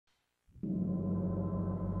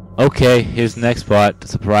Okay, here's the next part, the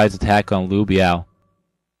surprise attack on Liu Biao.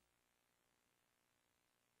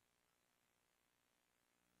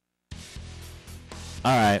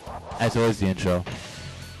 Alright, that's always the intro.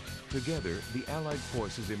 Together, the Allied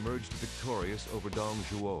forces emerged victorious over Dong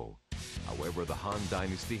Zhuo. However, the Han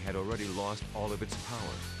Dynasty had already lost all of its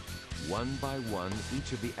power. One by one,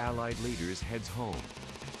 each of the Allied leaders heads home,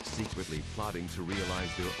 secretly plotting to realize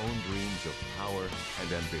their own dreams of power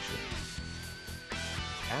and ambition.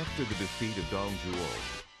 After the defeat of Dong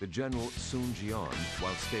Zhuo, the general Sun Jian,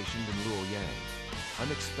 while stationed in Luoyang,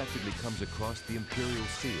 unexpectedly comes across the Imperial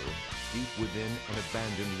Seal deep within an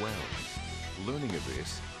abandoned well. Learning of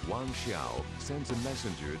this, Qiao sends a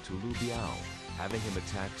messenger to Liu Biao, having him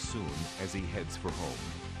attack Sun as he heads for home.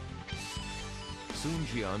 Sun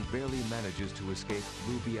Jian barely manages to escape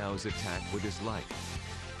Liu Biao's attack with his life.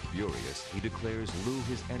 Furious, he declares Liu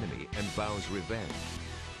his enemy and vows revenge.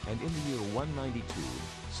 And in the year 192,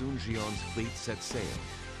 Sun Jian's fleet set sail,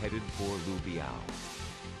 headed for Liu Biao.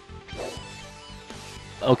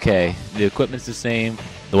 Okay, the equipment's the same,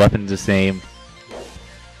 the weapon's the same.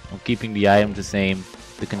 I'm keeping the items the same,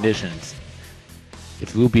 the conditions.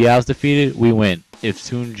 If Liu Biao's defeated, we win. If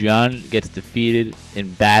Sun Jian gets defeated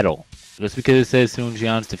in battle, just because it says Sun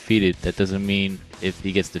Jian's defeated, that doesn't mean if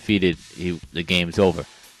he gets defeated, the game's over.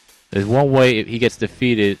 There's one way if he gets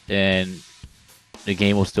defeated and the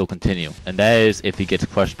game will still continue, and that is if he gets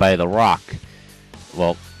crushed by the rock.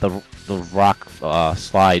 Well, the rock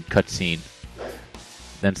slide cutscene.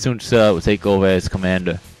 Then Sun Ce will take over as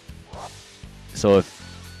commander. So if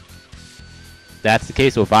that's the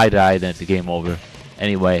case, or if I die, then it's a game over.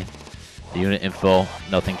 Anyway, the unit info,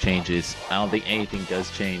 nothing changes. I don't think anything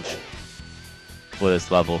does change for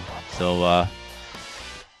this level. So,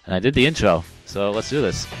 and I did the intro, so let's do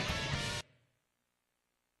this.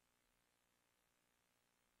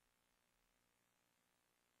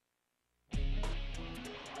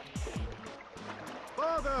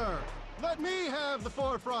 Father, let me have the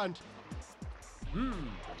forefront.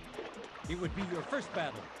 It would be your first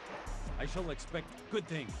battle. I shall expect good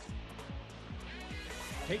things.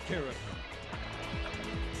 Take care of him.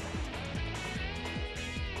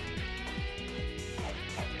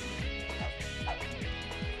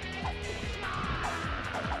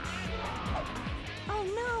 Oh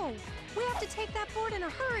no! We have to take that fort in a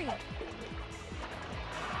hurry!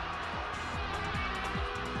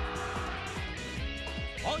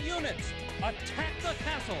 All units, attack the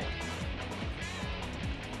castle!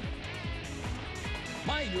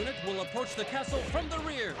 My unit will approach the castle from the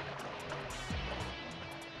rear.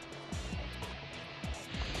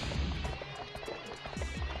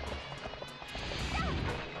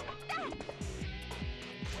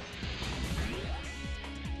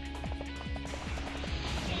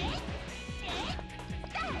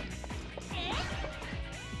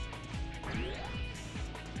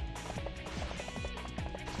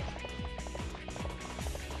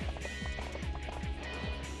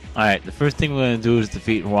 Alright, the first thing we're going to do is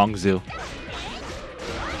defeat Huangzu.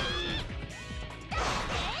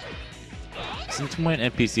 Since when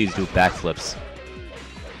NPCs do backflips?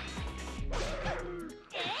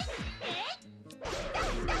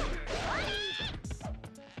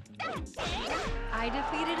 I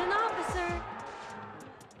defeated an officer!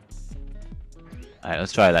 Alright,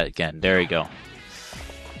 let's try that again. There we go.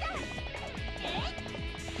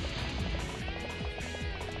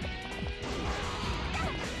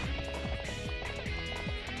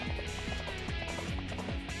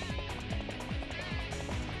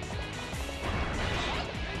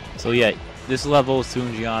 So yeah, this level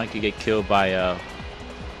Sun Jian could get killed by a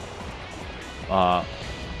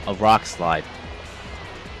rock slide.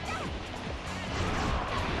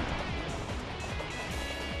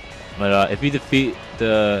 But if you defeat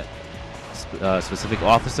the specific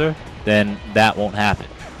officer, then that won't happen.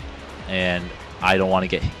 And I don't want to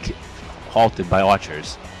get halted by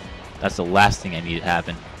archers. That's the last thing I need to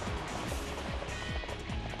happen.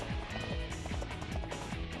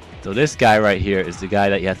 So this guy right here is the guy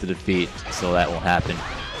that you have to defeat, so that won't happen.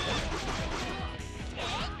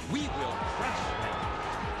 We will crush them.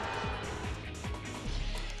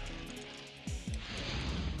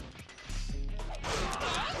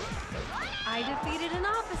 I defeated an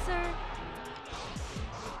officer!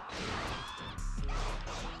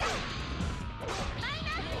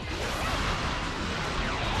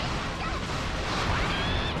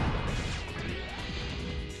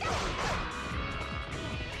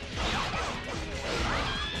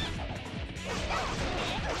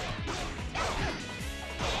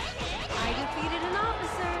 I defeated an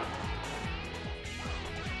officer!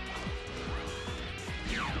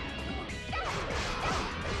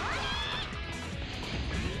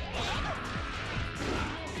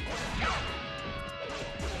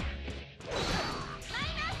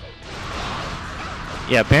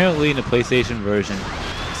 Yeah, apparently in the PlayStation version,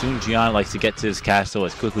 Sun Jian likes to get to his castle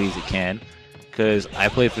as quickly as he can. Because I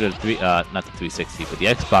played for the not the 360, but the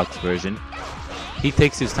Xbox version. He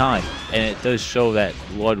takes his time, and it does show that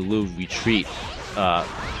Lord Liu retreat.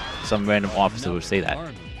 Some random officer would say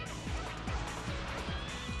that.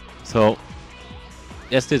 So,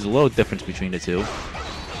 yes, there's a little difference between the two.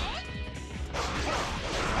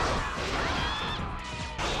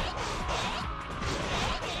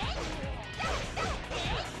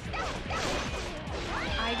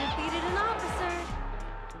 I defeated an officer.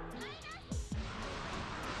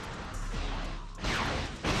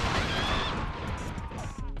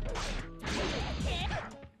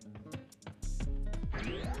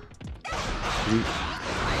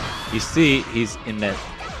 You see, he's in that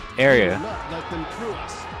area. Not let them through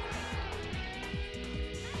us.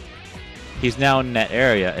 He's now in that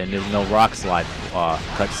area, and there's no rock slide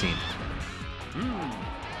cutscene.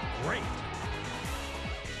 Great.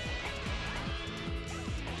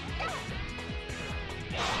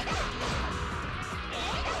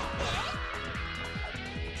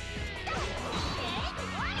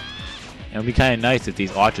 And it'd be kind of nice if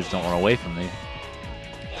these archers don't run away from me.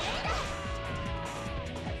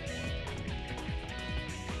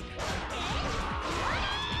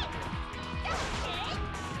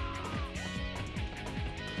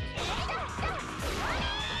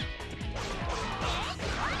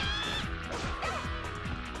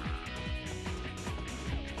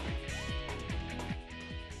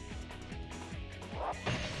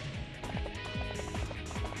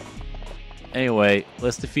 Anyway,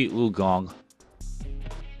 let's defeat Lu Gong.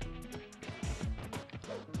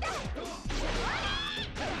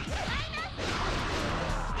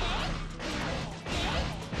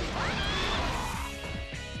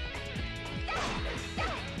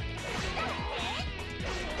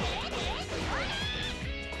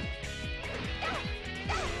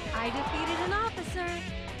 I defeated an officer.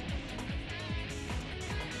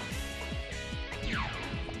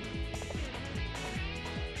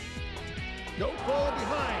 Don't fall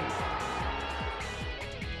behind.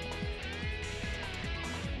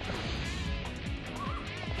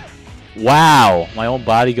 Wow, my own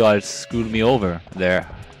bodyguard screwed me over there.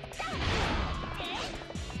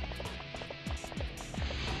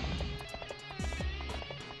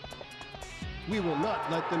 We will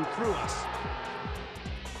not let them through us.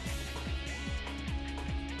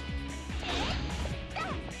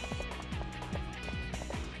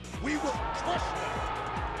 We will crush them.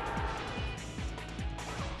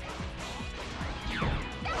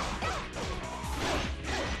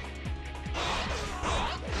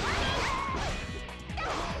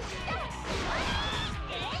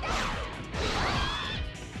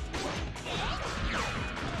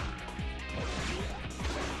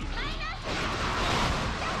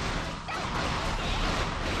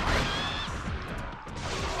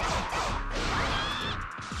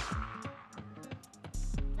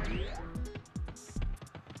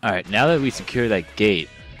 Alright, now that we secure that gate.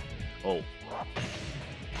 Oh.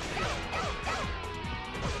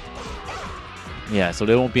 Yeah, so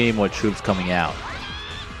there won't be any more troops coming out.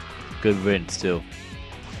 Good riddance, too.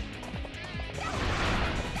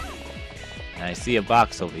 And I see a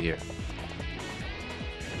box over here.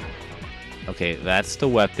 Okay, that's the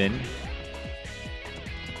weapon.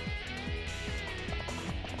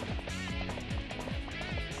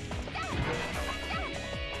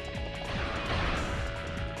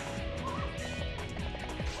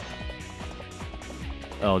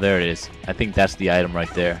 Oh, there it is. I think that's the item right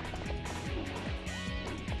there.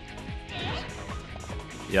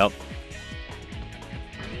 Yep.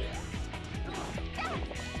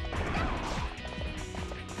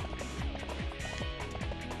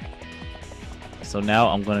 So now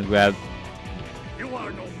I'm gonna grab... You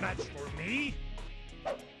are no match for me.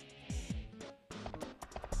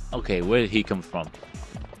 Okay, where did he come from?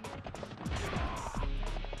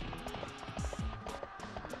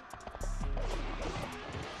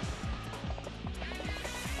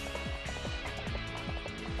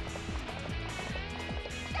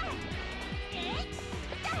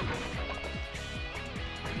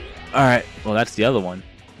 Alright, well that's the other one.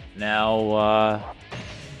 Now,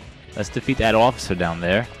 let's defeat that officer down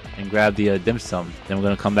there and grab the dim sum. Then we're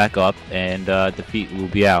gonna come back up and defeat Lu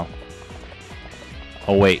Biao.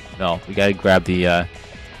 Oh wait, no, we gotta grab the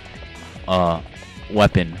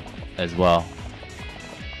weapon as well.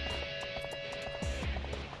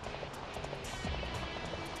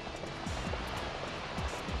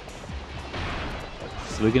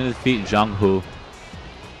 So we're gonna defeat Zhang Hu.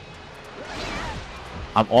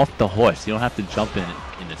 I'm off the horse. You don't have to jump in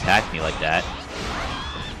and attack me like that.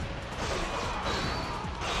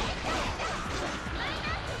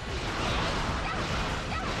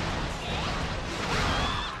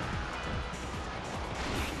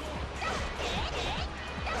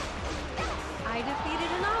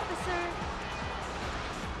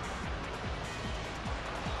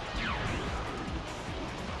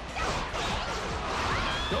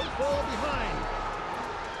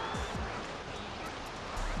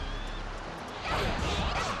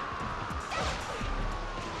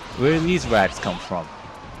 Where did these rats come from?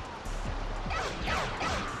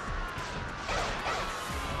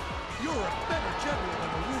 You're a better general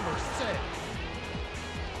than the rumors say.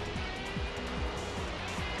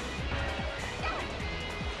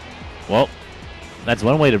 Well, that's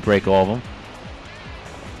one way to break all of them.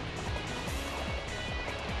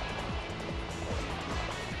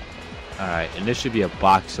 Alright, and there should be a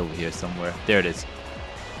box over here somewhere. There it is.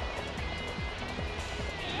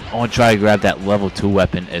 I want to try to grab that level 2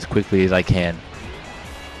 weapon as quickly as I can.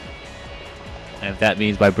 And if that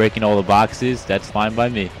means by breaking all the boxes, that's fine by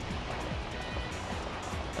me.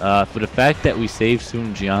 For the fact that we saved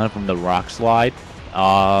Sun Jian from the rock slide,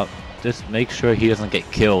 just make sure he doesn't get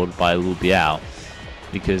killed by Lu Biao,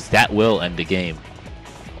 because that will end the game.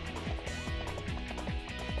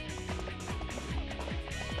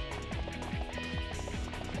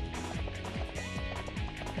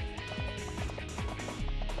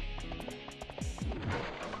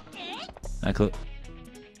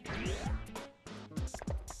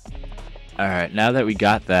 Alright, now that we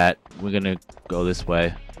got that, we're gonna go this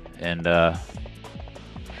way and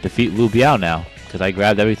defeat Lu Biao now, because I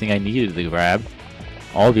grabbed everything I needed to grab.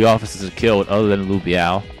 All the officers are killed other than Lu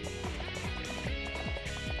Biao.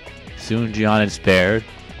 Sun Jian is spared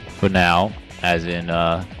for now, as in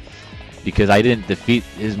because I didn't defeat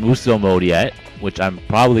his Muso mode yet, which I'm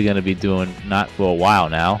probably gonna be doing not for a while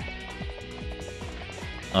now.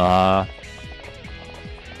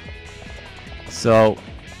 So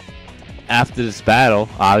after this battle,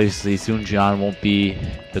 obviously Sun Jian won't be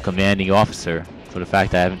the commanding officer for the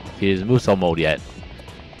fact that I haven't defeated his Muso mode yet.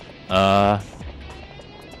 So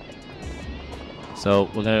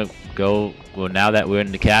we're gonna go. Well, now that we're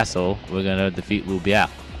in the castle, we're gonna defeat Lu Biao.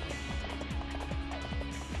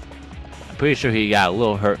 I'm pretty sure he got a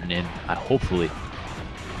little hurting in. Hopefully.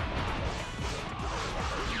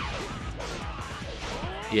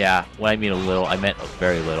 Yeah, when I mean a little, I meant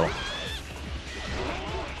very little.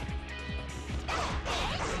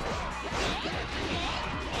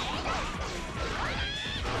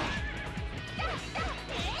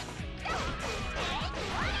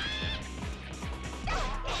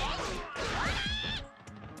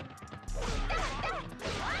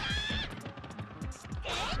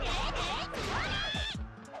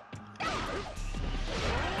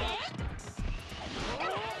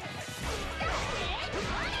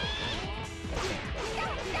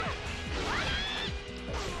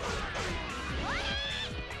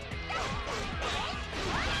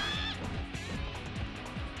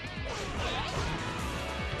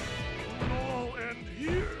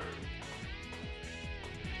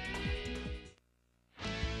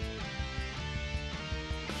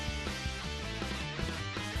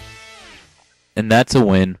 And that's a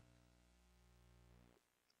win.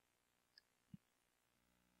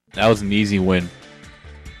 That was an easy win.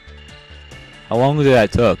 How long did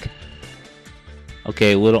that took?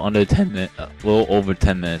 Okay, a little under 10 minutes, a little over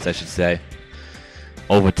 10 minutes, I should say.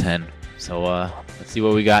 Over 10. So, let's see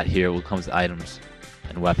what we got here when it comes to items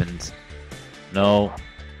and weapons. No.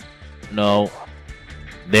 No.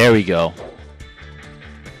 There we go.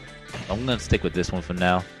 I'm gonna stick with this one for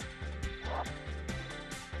now.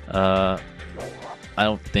 I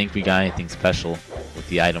don't think we got anything special with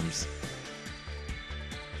the items.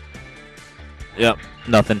 Yep,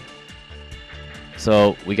 nothing.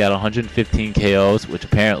 So we got 115 KOs, which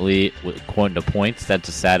apparently, according to points, that's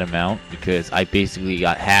a sad amount because I basically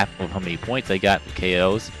got half of how many points I got for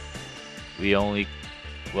KOs. We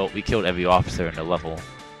killed every officer in the level.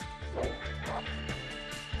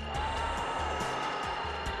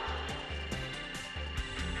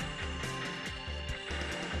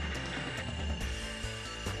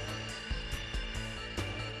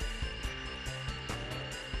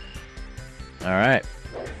 Alright,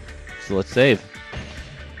 so let's save.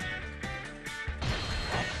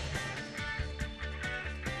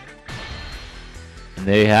 And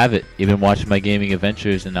there you have it. You've been watching my gaming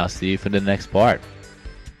adventures, and I'll see you for the next part.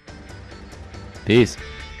 Peace.